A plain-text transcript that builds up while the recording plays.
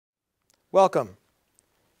Welcome.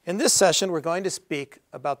 In this session, we're going to speak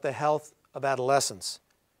about the health of adolescents.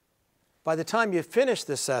 By the time you finish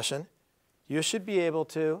this session, you should be able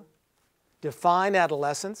to define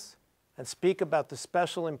adolescence and speak about the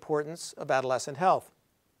special importance of adolescent health.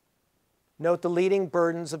 Note the leading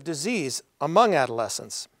burdens of disease among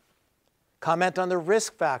adolescents. Comment on the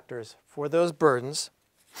risk factors for those burdens,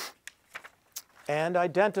 and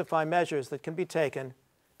identify measures that can be taken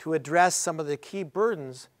to address some of the key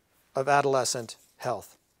burdens of adolescent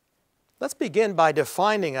health. Let's begin by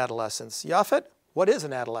defining adolescence. Yafet, what is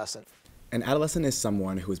an adolescent? An adolescent is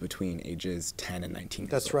someone who is between ages 10 and 19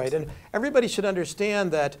 years old. That's right. And everybody should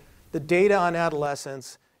understand that the data on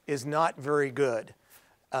adolescence is not very good.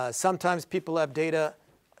 Sometimes people have data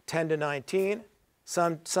 10 to 19.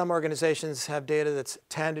 Some organizations have data that's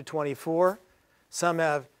 10 to 24. Some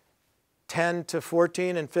have 10 to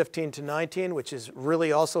 14 and 15 to 19, which is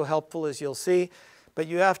really also helpful, as you'll see. But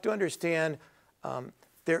you have to understand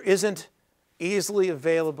there isn't easily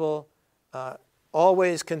available,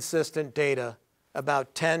 always consistent data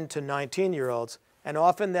about 10 to 19-year-olds. And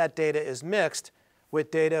often that data is mixed with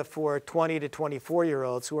data for 20 to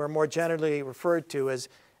 24-year-olds who are more generally referred to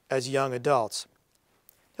as young adults.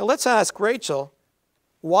 Now let's ask Rachel,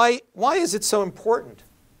 why is it so important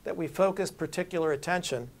that we focus particular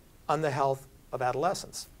attention on the health of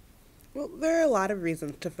adolescents? Well, there are a lot of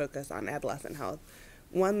reasons to focus on adolescent health.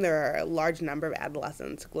 One, there are a large number of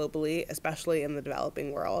adolescents globally, especially in the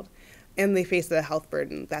developing world, and they face a health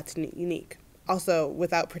burden that's unique. Also,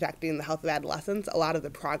 without protecting the health of adolescents, a lot of the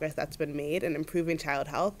progress that's been made in improving child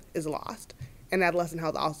health is lost. And adolescent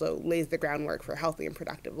health also lays the groundwork for healthy and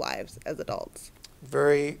productive lives as adults.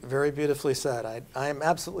 Very, very beautifully said. I am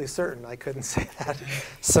absolutely certain I couldn't say that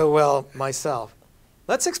so well myself.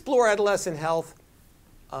 Let's explore adolescent health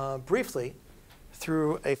briefly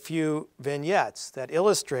through a few vignettes that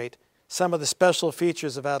illustrate some of the special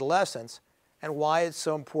features of adolescence and why it's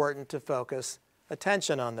so important to focus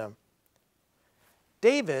attention on them.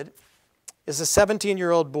 David is a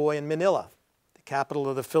 17-year-old boy in Manila, the capital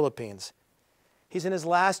of the Philippines. He's in his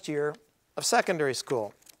last year of secondary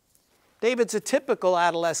school. David's a typical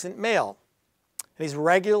adolescent male, and he's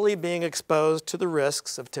regularly being exposed to the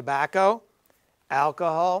risks of tobacco,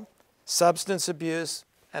 alcohol, substance abuse,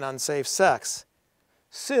 and unsafe sex.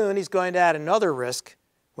 Soon, he's going to add another risk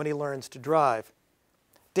when he learns to drive.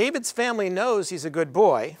 David's family knows he's a good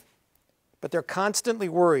boy, but they're constantly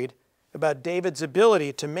worried about David's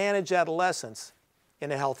ability to manage adolescence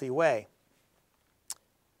in a healthy way.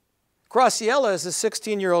 Graciela is a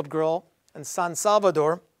 16-year-old girl in San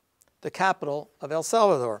Salvador, the capital of El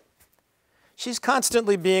Salvador. She's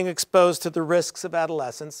constantly being exposed to the risks of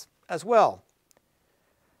adolescence as well.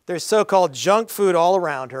 There's so-called junk food all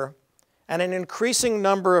around her, and an increasing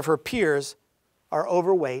number of her peers are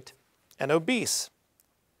overweight and obese.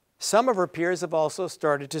 Some of her peers have also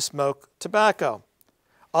started to smoke tobacco.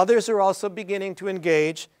 Others are also beginning to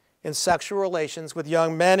engage in sexual relations with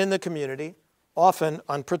young men in the community, often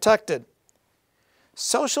unprotected.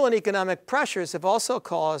 Social and economic pressures have also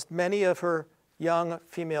caused many of her young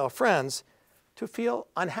female friends to feel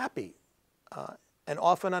unhappy, and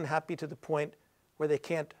often unhappy to the point where they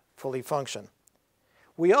can't fully function.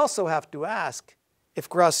 We also have to ask if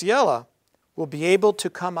Graciela will be able to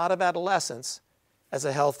come out of adolescence as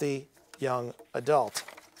a healthy young adult.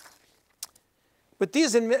 With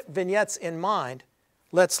these vignettes in mind,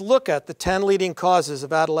 let's look at the 10 leading causes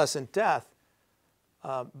of adolescent death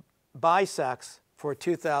by sex for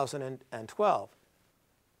 2012.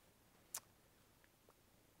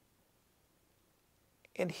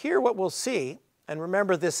 And here what we'll see, and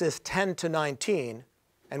remember this is 10 to 19,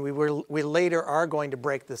 and we later are going to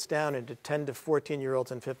break this down into 10 to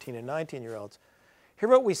 14-year-olds and 15 and 19-year-olds. Here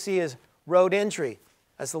what we see is road injury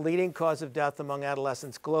as the leading cause of death among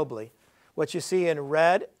adolescents globally. What you see in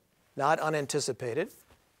red, not unanticipated,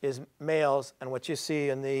 is males, and what you see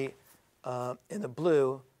in the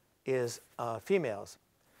blue is females.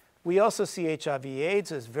 We also see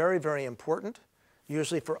HIV/AIDS as very, very important,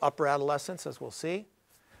 usually for upper adolescents, as we'll see.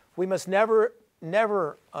 We must never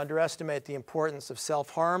underestimate the importance of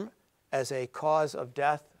self-harm as a cause of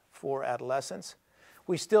death for adolescents.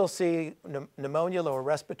 We still see pneumonia, lower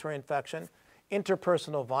respiratory infection,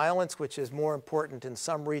 interpersonal violence, which is more important in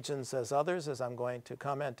some regions as others, as I'm going to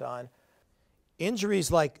comment on. Injuries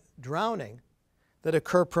like drowning that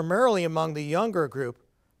occur primarily among the younger group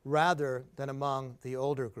rather than among the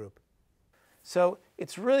older group. So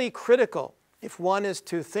it's really critical, if one is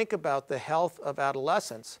to think about the health of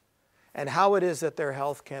adolescents and how it is that their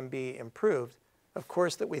health can be improved, of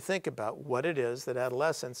course, that we think about what it is that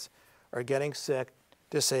adolescents are getting sick,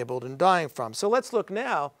 disabled, and dying from. So let's look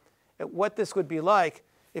now at what this would be like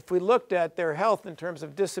if we looked at their health in terms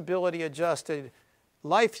of disability-adjusted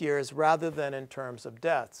life years rather than in terms of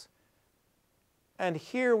deaths. And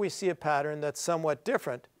here we see a pattern that's somewhat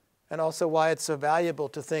different, and also why it's so valuable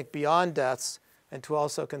to think beyond deaths and to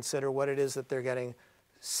also consider what it is that they're getting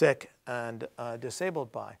sick and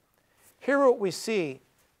disabled by. Here what we see,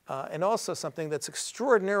 and also something that's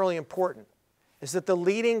extraordinarily important, is that the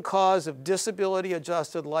leading cause of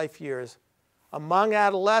disability-adjusted life years among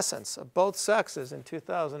adolescents of both sexes in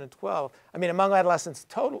 2012, among adolescents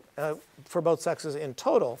total, for both sexes in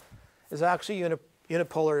total, is actually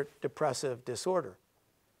unipolar depressive disorder.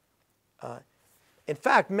 In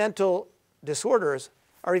fact, mental disorders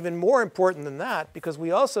are even more important than that, because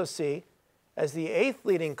we also see, as the 8th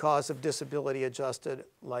leading cause of disability-adjusted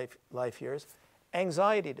life years,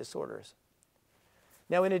 anxiety disorders.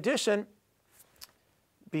 Now, in addition,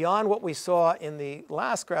 beyond what we saw in the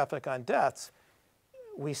last graphic on deaths,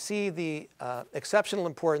 we see the exceptional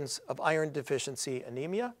importance of iron deficiency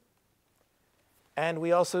anemia. And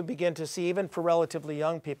we also begin to see, even for relatively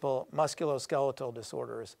young people, musculoskeletal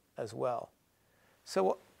disorders as well.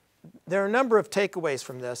 So there are a number of takeaways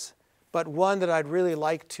from this, but one that I'd really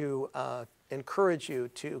like to encourage you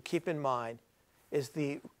to keep in mind is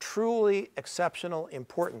the truly exceptional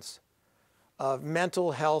importance of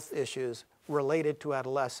mental health issues related to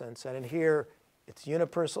adolescence. And in here, it's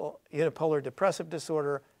unipolar depressive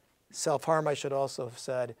disorder, self-harm, I should also have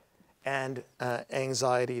said, and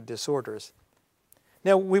anxiety disorders.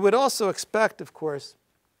 Now, we would also expect, of course,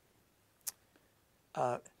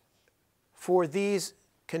 for these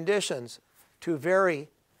conditions to vary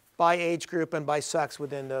by age group and by sex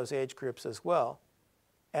within those age groups as well.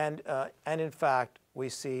 And in fact, we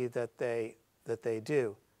see that they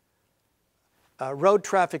do. Road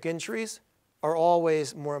traffic injuries are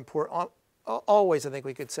always more important, always, I think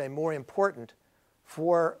we could say, more important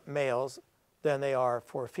for males than they are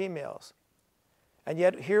for females. And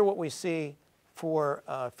yet here what we see for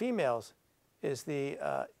females is the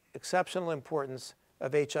exceptional importance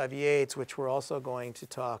of HIV/AIDS, which we're also going to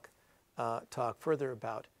talk further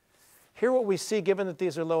about. Here what we see, given that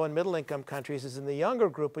these are low and middle income countries, is in the younger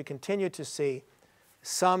group we continue to see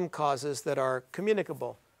some causes that are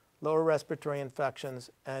communicable: lower respiratory infections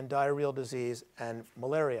and diarrheal disease and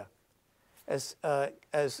malaria. As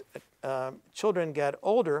children get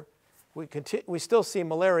older, we still see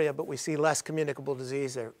malaria, but we see less communicable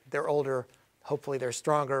disease. They're older, hopefully they're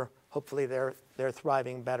stronger, hopefully they're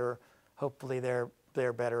thriving better, hopefully they're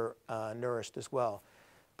better nourished as well.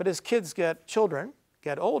 But as children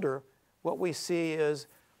get older, what we see is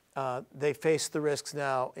they face the risks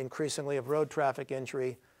now increasingly of road traffic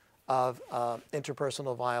injury, of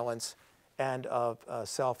interpersonal violence, and of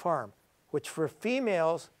self-harm, which for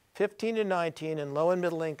females 15 to 19 in low and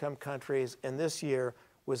middle income countries in this year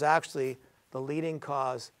was actually the leading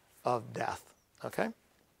cause of death. Okay?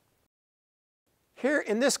 Here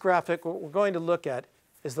in this graphic, what we're going to look at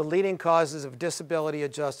is the leading causes of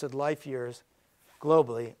disability-adjusted life years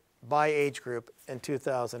globally by age group in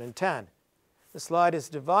 2010. The slide is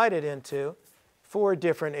divided into 4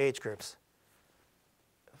 different age groups: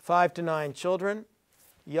 5 to 9 children,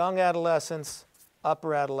 young adolescents,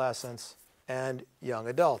 upper adolescents, and young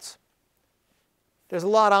adults. There's a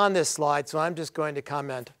lot on this slide, so I'm just going to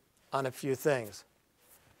comment on a few things.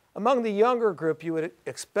 Among the younger group, you would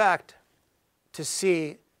expect to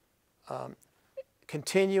see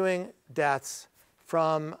continuing deaths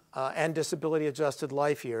from and disability-adjusted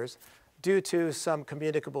life years due to some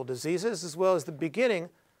communicable diseases, as well as the beginning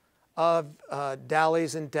of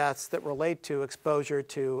DALYs and deaths that relate to exposure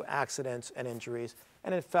to accidents and injuries.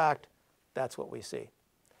 And in fact, that's what we see.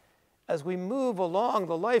 As we move along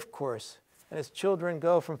the life course, and as children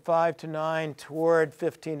go from 5 to 9 toward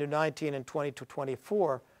 15 to 19 and 20 to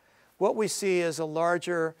 24, what we see is a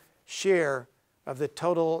larger share of the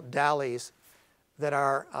total DALYs that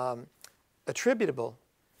are attributable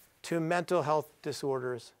to mental health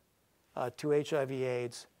disorders, to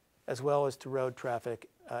HIV/AIDS, as well as to road traffic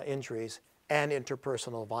injuries and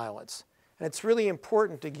interpersonal violence. And it's really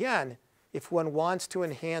important, again, if one wants to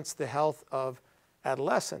enhance the health of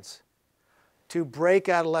adolescents, to break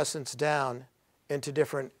adolescents down into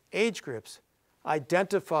different age groups,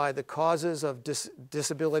 identify the causes of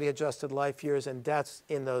disability-adjusted life years and deaths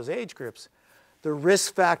in those age groups, the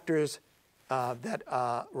risk factors that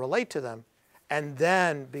relate to them, and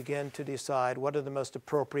then begin to decide what are the most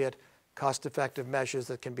appropriate, cost-effective measures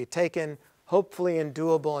that can be taken, hopefully in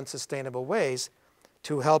doable and sustainable ways,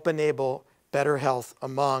 to help enable better health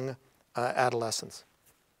among adolescents.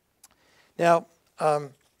 Now,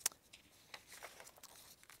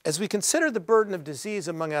 as we consider the burden of disease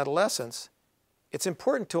among adolescents, it's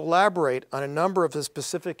important to elaborate on a number of the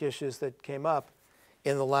specific issues that came up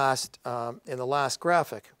in the last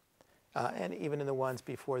graphic, and even in the ones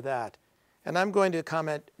before that. And I'm going to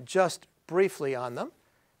comment just briefly on them,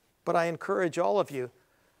 but I encourage all of you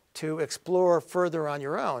to explore further on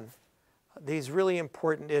your own these really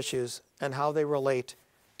important issues and how they relate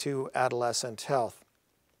to adolescent health.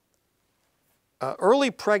 Early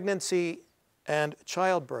pregnancy and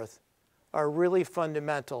childbirth are really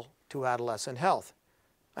fundamental to adolescent health.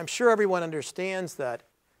 I'm sure everyone understands that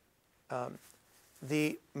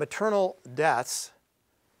the maternal deaths,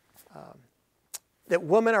 that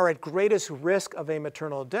women are at greatest risk of a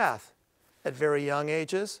maternal death at very young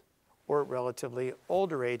ages or relatively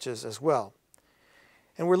older ages as well.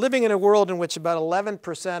 And we're living in a world in which about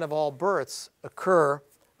 11% of all births occur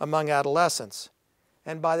among adolescents.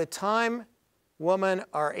 And by the time women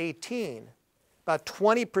are 18, about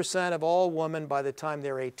 20% of all women by the time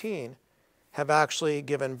they're 18 have actually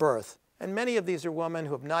given birth. And many of these are women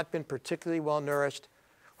who have not been particularly well nourished,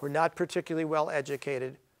 who are not particularly well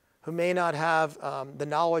educated, who may not have the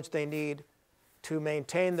knowledge they need to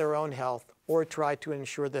maintain their own health or try to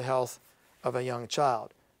ensure the health of a young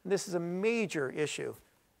child. And this is a major issue,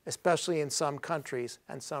 especially in some countries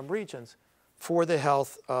and some regions, for the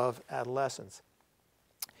health of adolescents.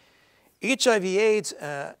 HIV/AIDS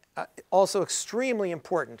also extremely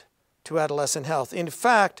important to adolescent health. In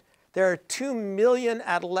fact, there are 2 million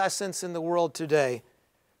adolescents in the world today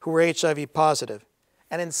who are HIV positive.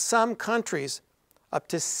 And in some countries, up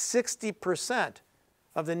to 60%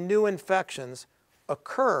 of the new infections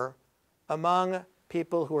occur among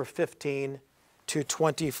people who are 15 to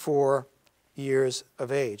 24 years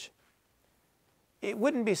of age. It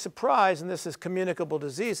wouldn't be surprised, and this is communicable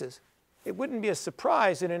diseases, it wouldn't be a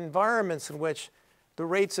surprise in environments in which the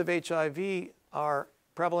rates of HIV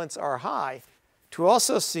prevalence are high to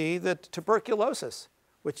also see that tuberculosis,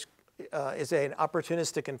 which is an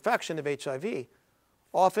opportunistic infection of HIV,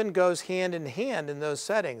 often goes hand in hand in those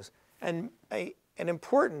settings. And an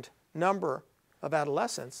important number of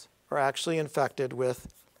adolescents are actually infected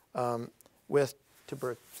with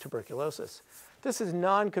tuberculosis. This is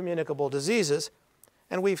non-communicable diseases,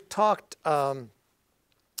 and we've talked a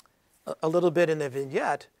little bit in the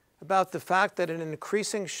vignette about the fact that an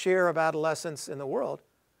increasing share of adolescents in the world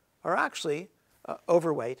are actually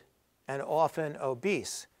overweight and often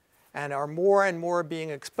obese, and are more and more being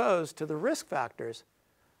exposed to the risk factors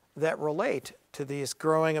that relate to this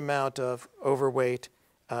growing amount of overweight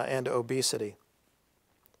and obesity.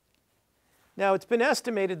 Now, it's been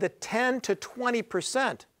estimated that 10 to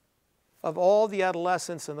 20% of all the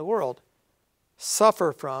adolescents in the world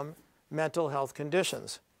suffer from mental health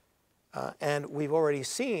conditions. And we've already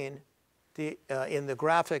seen in the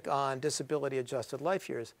graphic on disability-adjusted life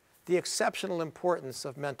years the exceptional importance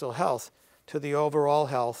of mental health to the overall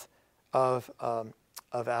health of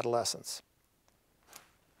adolescents.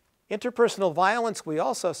 Interpersonal violence we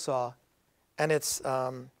also saw, and it's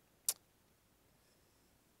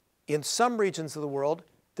in some regions of the world,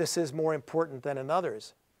 this is more important than in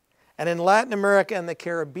others. And in Latin America and the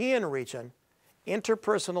Caribbean region,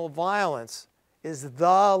 interpersonal violence is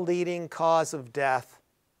the leading cause of death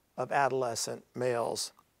of adolescent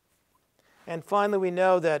males. And finally, we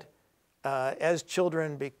know that as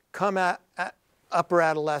children become upper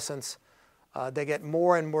adolescents, they get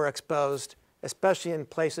more and more exposed, especially in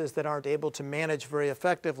places that aren't able to manage very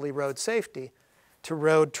effectively road safety, to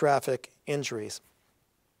road traffic injuries.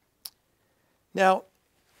 Now,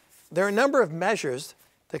 there are a number of measures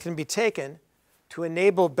that can be taken to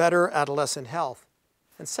enable better adolescent health,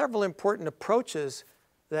 and several important approaches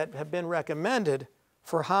that have been recommended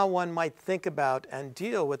for how one might think about and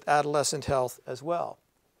deal with adolescent health as well.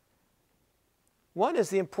 One is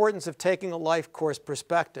the importance of taking a life course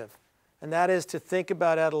perspective, and that is to think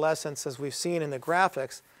about adolescents, as we've seen in the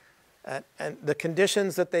graphics, and the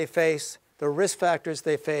conditions that they face, the risk factors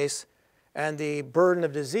they face, and the burden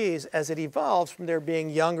of disease as it evolves from their being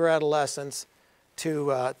younger adolescents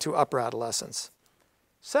to upper adolescents.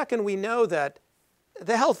 Second, we know that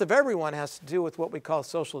the health of everyone has to do with what we call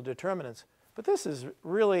social determinants, but this is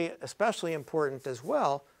really especially important as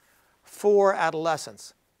well for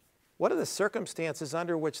adolescents. What are the circumstances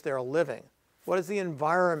under which they're living? What is the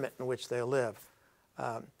environment in which they live?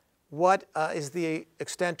 What is the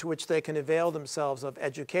extent to which they can avail themselves of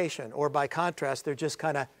education? Or by contrast, they're just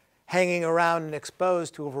kind of hanging around and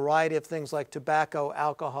exposed to a variety of things like tobacco,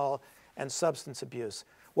 alcohol, and substance abuse.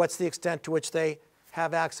 What's the extent to which they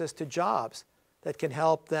have access to jobs that can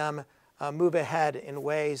help them move ahead in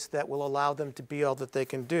ways that will allow them to be all that they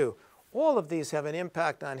can do? All of these have an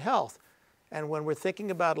impact on health. And when we're thinking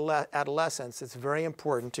about adolescence, it's very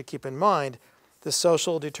important to keep in mind the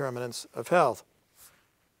social determinants of health.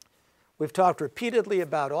 We've talked repeatedly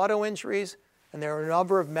about auto injuries, and there are a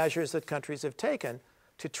number of measures that countries have taken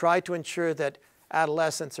to try to ensure that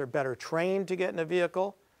adolescents are better trained to get in a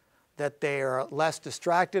vehicle, that they are less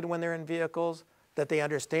distracted when they're in vehicles, that they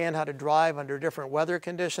understand how to drive under different weather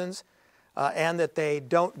conditions, and that they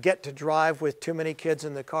don't get to drive with too many kids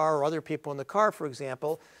in the car or other people in the car, for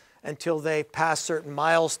example, until they pass certain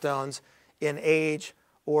milestones in age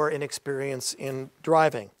or in experience in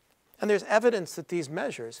driving. And there's evidence that these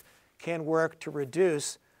measures can work to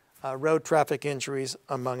reduce road traffic injuries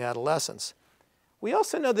among adolescents. We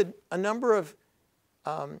also know that a number of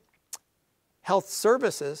health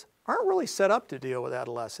services aren't really set up to deal with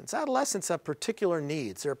adolescents. Adolescents have particular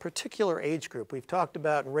needs. They're a particular age group. We've talked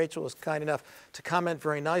about, and Rachel was kind enough to comment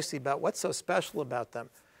very nicely about what's so special about them.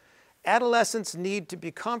 Adolescents need to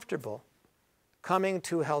be comfortable coming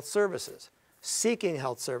to health services, seeking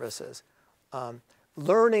health services,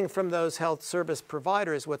 learning from those health service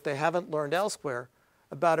providers what they haven't learned elsewhere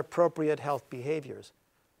about appropriate health behaviors.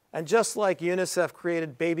 And just like UNICEF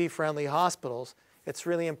created baby-friendly hospitals, it's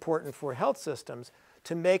really important for health systems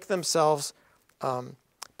to make themselves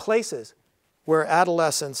places where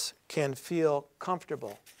adolescents can feel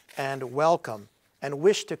comfortable and welcome and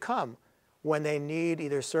wish to come when they need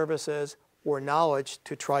either services or knowledge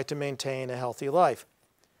to try to maintain a healthy life.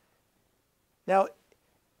 Now,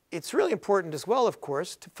 it's really important as well, of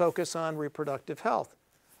course, to focus on reproductive health,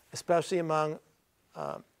 especially among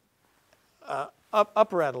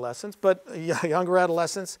upper adolescents, but younger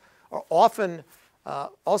adolescents are often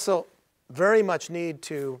also very much need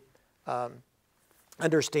to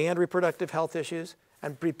understand reproductive health issues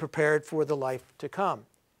and be prepared for the life to come.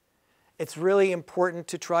 It's really important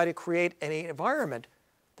to try to create an environment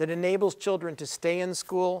that enables children to stay in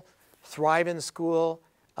school, thrive in school,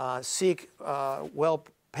 seek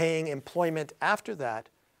well-paying employment after that,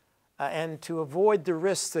 and to avoid the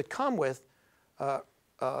risks that come with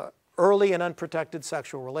early and unprotected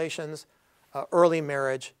sexual relations, early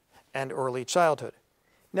marriage, and early childhood.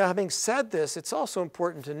 Now, having said this, it's also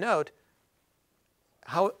important to note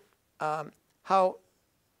how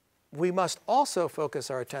we must also focus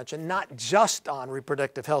our attention not just on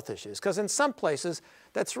reproductive health issues, because in some places,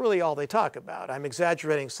 that's really all they talk about. I'm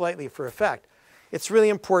exaggerating slightly for effect. It's really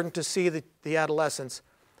important to see the adolescents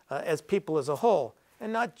as people as a whole,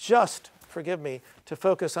 and not just, forgive me, to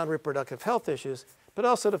focus on reproductive health issues, but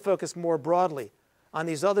also to focus more broadly on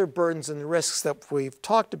these other burdens and risks that we've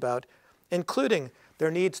talked about, including their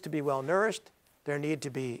needs to be well-nourished, their need to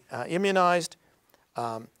be immunized,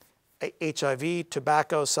 HIV,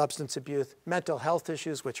 tobacco, substance abuse, mental health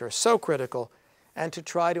issues, which are so critical, and to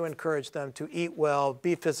try to encourage them to eat well,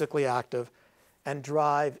 be physically active, and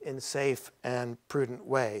drive in safe and prudent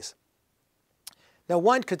ways. Now,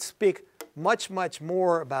 one could speak much, much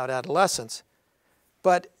more about adolescents,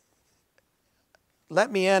 but let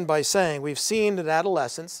me end by saying we've seen that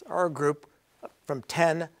adolescents are a group from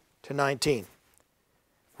 10 to 19.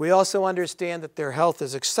 We also understand that their health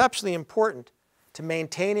is exceptionally important to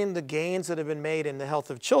maintaining the gains that have been made in the health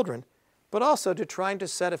of children, but also to trying to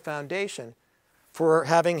set a foundation for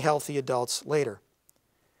having healthy adults later.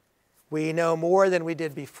 We know more than we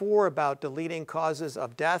did before about the leading causes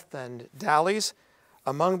of death and DALYs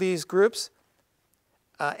among these groups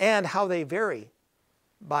and how they vary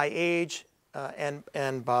by age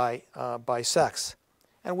and by sex.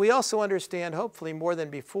 And we also understand, hopefully more than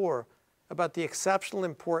before, about the exceptional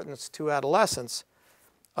importance to adolescents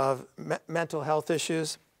of mental health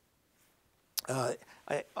issues,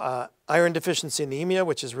 iron deficiency anemia,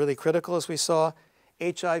 which is really critical as we saw,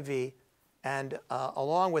 HIV, and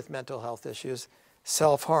along with mental health issues,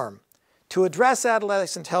 self-harm. To address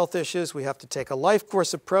adolescent health issues, we have to take a life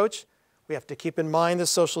course approach. We have to keep in mind the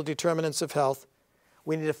social determinants of health.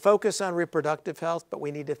 We need to focus on reproductive health, but we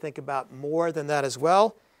need to think about more than that as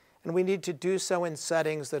well. And we need to do so in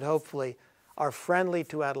settings that hopefully are friendly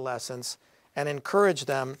to adolescents and encourage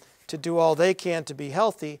them to do all they can to be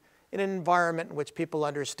healthy in an environment in which people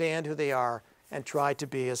understand who they are and try to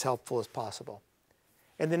be as helpful as possible.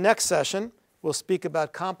 In the next session, we'll speak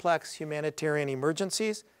about complex humanitarian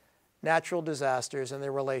emergencies, natural disasters, and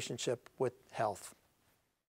their relationship with health.